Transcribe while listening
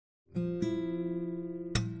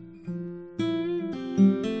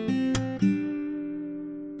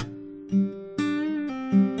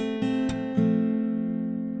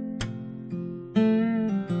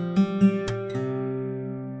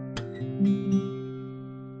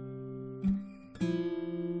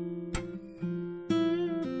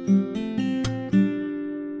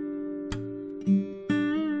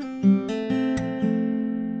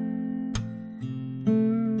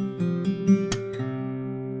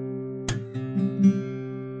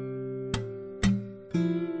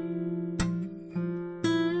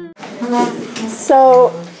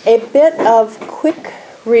So, a bit of quick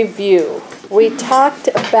review. We talked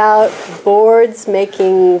about boards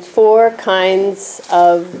making 4 kinds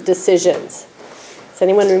of decisions. Does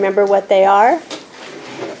anyone remember what they are?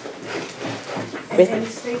 An end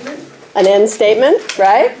statement. An end statement,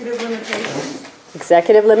 right? Executive limitations.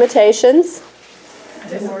 Executive limitations.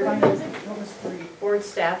 Board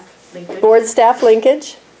staff linkage. Board staff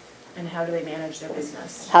linkage. And how do they manage their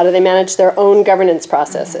business? How do they manage their own governance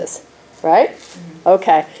processes, right?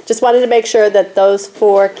 Okay, just wanted to make sure that those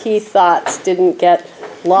 4 key thoughts didn't get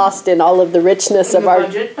lost in all of the richness of our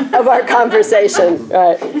conversation.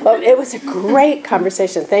 Right. Well, it was a great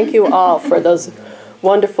conversation. Thank you all for those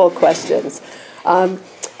wonderful questions.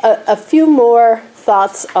 A few more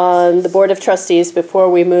thoughts on the Board of Trustees before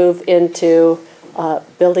we move into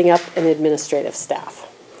building up an administrative staff.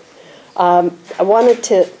 I wanted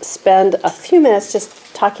to spend a few minutes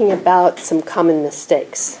just talking about some common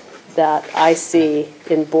mistakes that I see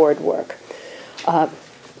in board work.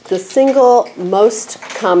 The single most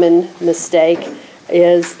common mistake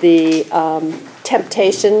is the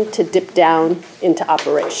temptation to dip down into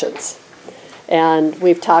operations. And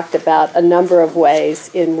we've talked about a number of ways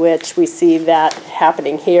in which we see that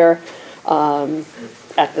happening here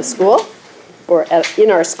at the school or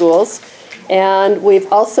in our schools. And we've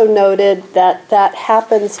also noted that that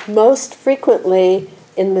happens most frequently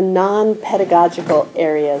in the non-pedagogical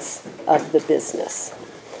areas of the business.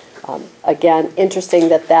 Again, interesting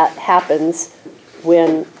that that happens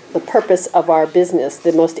when the purpose of our business,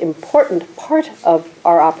 the most important part of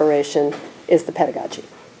our operation, is the pedagogy.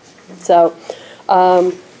 So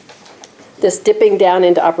this dipping down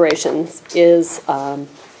into operations is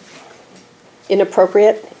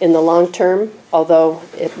inappropriate in the long term, although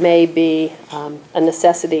it may be a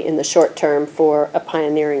necessity in the short term for a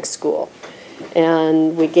pioneering school.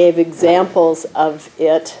 And we gave examples of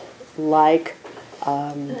it like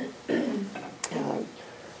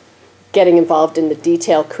getting involved in the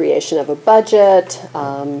detailed creation of a budget,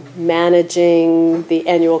 managing the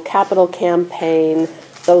annual capital campaign,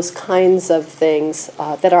 those kinds of things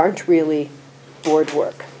that aren't really board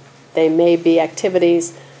work. They may be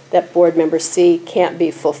activities that board members see can't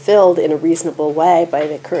be fulfilled in a reasonable way by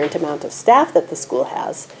the current amount of staff that the school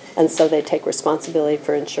has, and so they take responsibility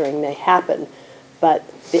for ensuring they happen. But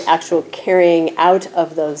the actual carrying out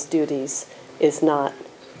of those duties is not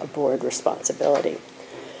a board responsibility.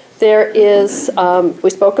 There is, we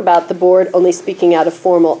spoke about the board only speaking out of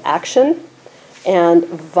formal action, and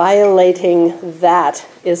violating that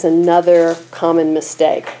is another common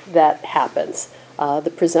mistake that happens.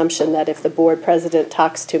 The presumption that if the board president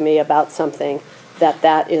talks to me about something, that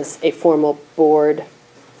that is a formal board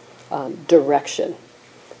direction.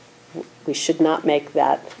 We should not make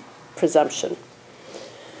that presumption.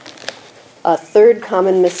 A third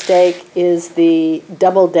common mistake is the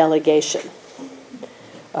double delegation.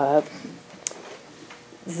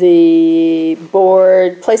 The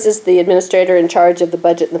board places the administrator in charge of the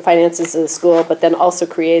budget and the finances of the school, but then also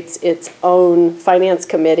creates its own finance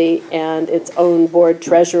committee and its own board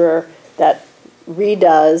treasurer that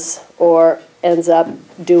redoes or ends up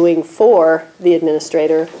doing for the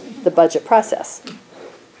administrator the budget process.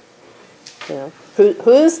 You know,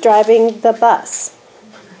 who's driving the bus?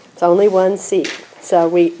 It's only one seat, so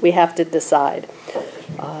we have to decide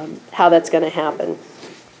how that's going to happen.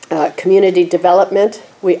 Community development,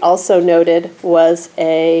 we also noted, was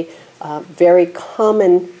a very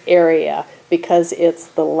common area because it's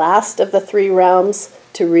the last of the 3 realms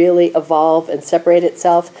to really evolve and separate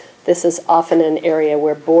itself. This is often an area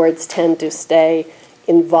where boards tend to stay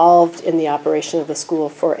involved in the operation of the school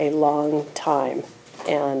for a long time.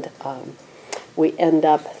 And we end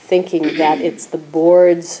up thinking that it's the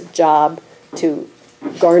board's job to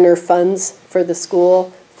garner funds for the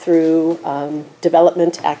school through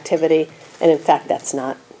development activity, and in fact that's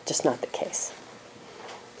just not the case.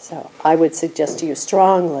 So I would suggest to you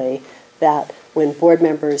strongly that when board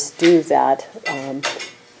members do that,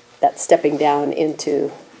 that stepping down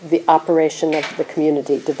into the operation of the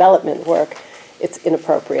community development work, it's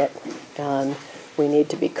inappropriate, and we need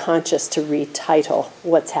to be conscious to retitle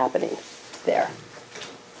what's happening there.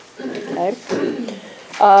 Okay.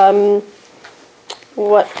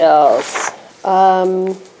 What else?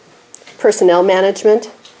 Personnel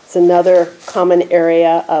management is another common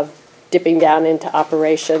area of dipping down into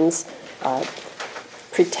operations,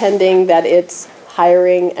 pretending that it's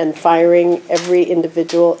hiring and firing every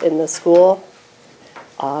individual in the school.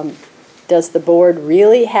 Does the board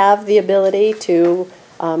really have the ability to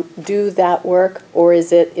do that work, or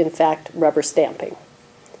is it in fact rubber stamping?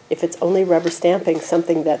 If it's only rubber stamping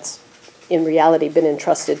something that's in reality been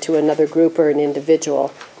entrusted to another group or an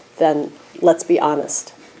individual, then let's be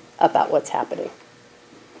honest about what's happening.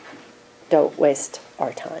 Don't waste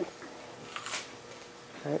our time.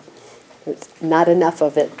 Right? There's not enough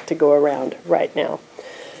of it to go around right now.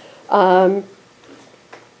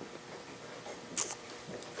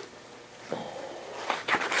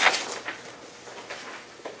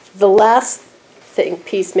 The last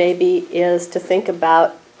piece maybe is to think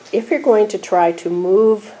about if you're going to try to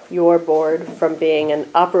move your board from being an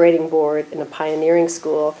operating board in a pioneering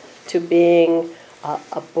school to being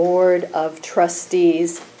a board of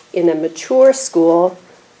trustees in a mature school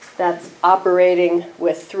that's operating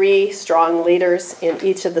with 3 strong leaders in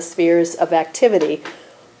each of the spheres of activity,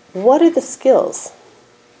 what are the skills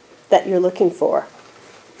that you're looking for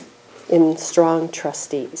in strong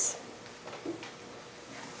trustees?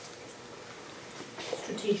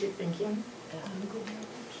 Strategic thinking.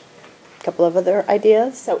 A couple of other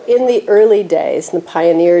ideas. So in the early days, in the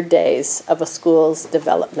pioneer days of a school's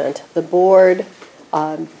development, the board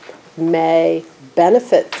may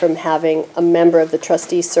benefit from having a member of the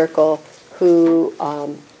trustee circle who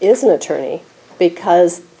is an attorney,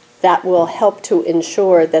 because that will help to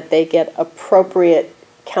ensure that they get appropriate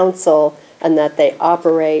counsel and that they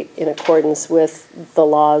operate in accordance with the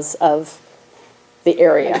laws of the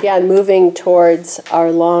area. Again, moving towards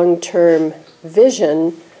our long-term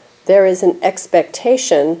vision, there is an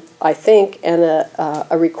expectation, I think, and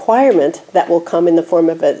a requirement that will come in the form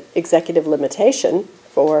of an executive limitation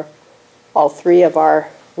for all 3 of our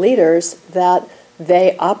leaders, that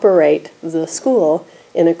they operate the school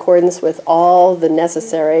in accordance with all the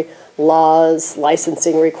necessary laws,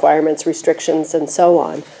 licensing requirements, restrictions, and so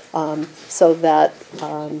on, so that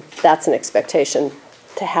that's an expectation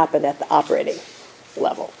to happen at the operating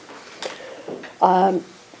level.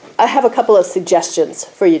 I have a couple of suggestions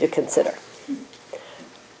for you to consider.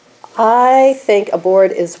 I think a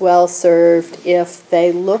board is well served if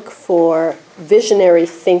they look for visionary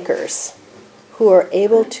thinkers who are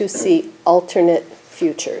able to see alternate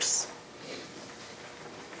futures.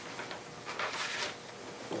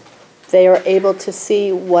 They are able to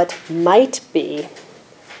see what might be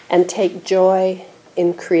and take joy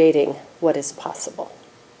in creating what is possible.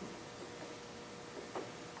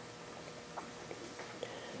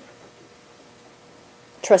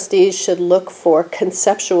 Trustees should look for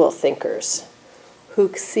conceptual thinkers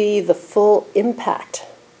who see the full impact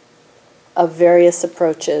of various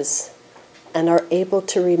approaches and are able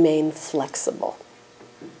to remain flexible.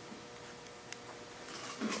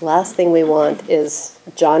 Last thing we want is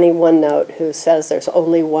Johnny One Note who says there's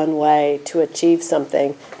only one way to achieve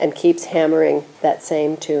something and keeps hammering that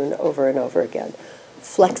same tune over and over again.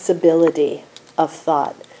 Flexibility of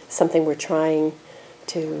thought, something we're trying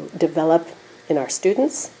to develop in our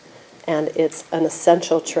students, and it's an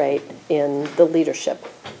essential trait in the leadership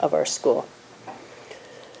of our school.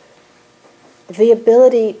 The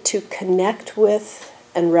ability to connect with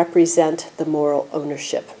and represent the moral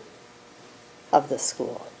ownership of the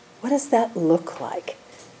school. What does that look like?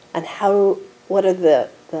 And what are the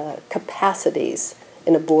capacities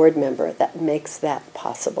in a board member that makes that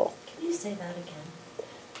possible? Can you say that again?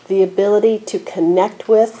 The ability to connect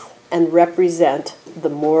with and represent the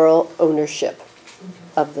moral ownership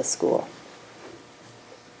of the school,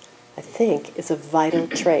 I think, is a vital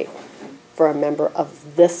trait for a member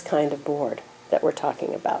of this kind of board that we're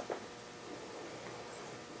talking about.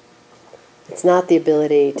 It's not the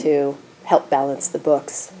ability to help balance the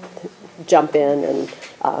books, jump in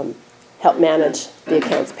and help manage the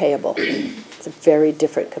accounts payable. It's a very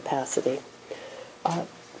different capacity.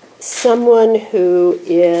 Someone who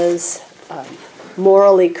is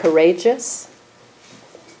morally courageous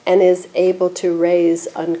and is able to raise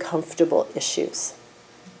uncomfortable issues.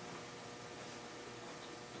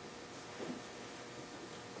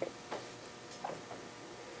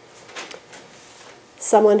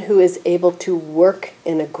 Someone who is able to work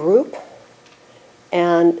in a group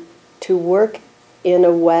and to work in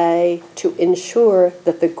a way to ensure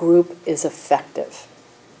that the group is effective.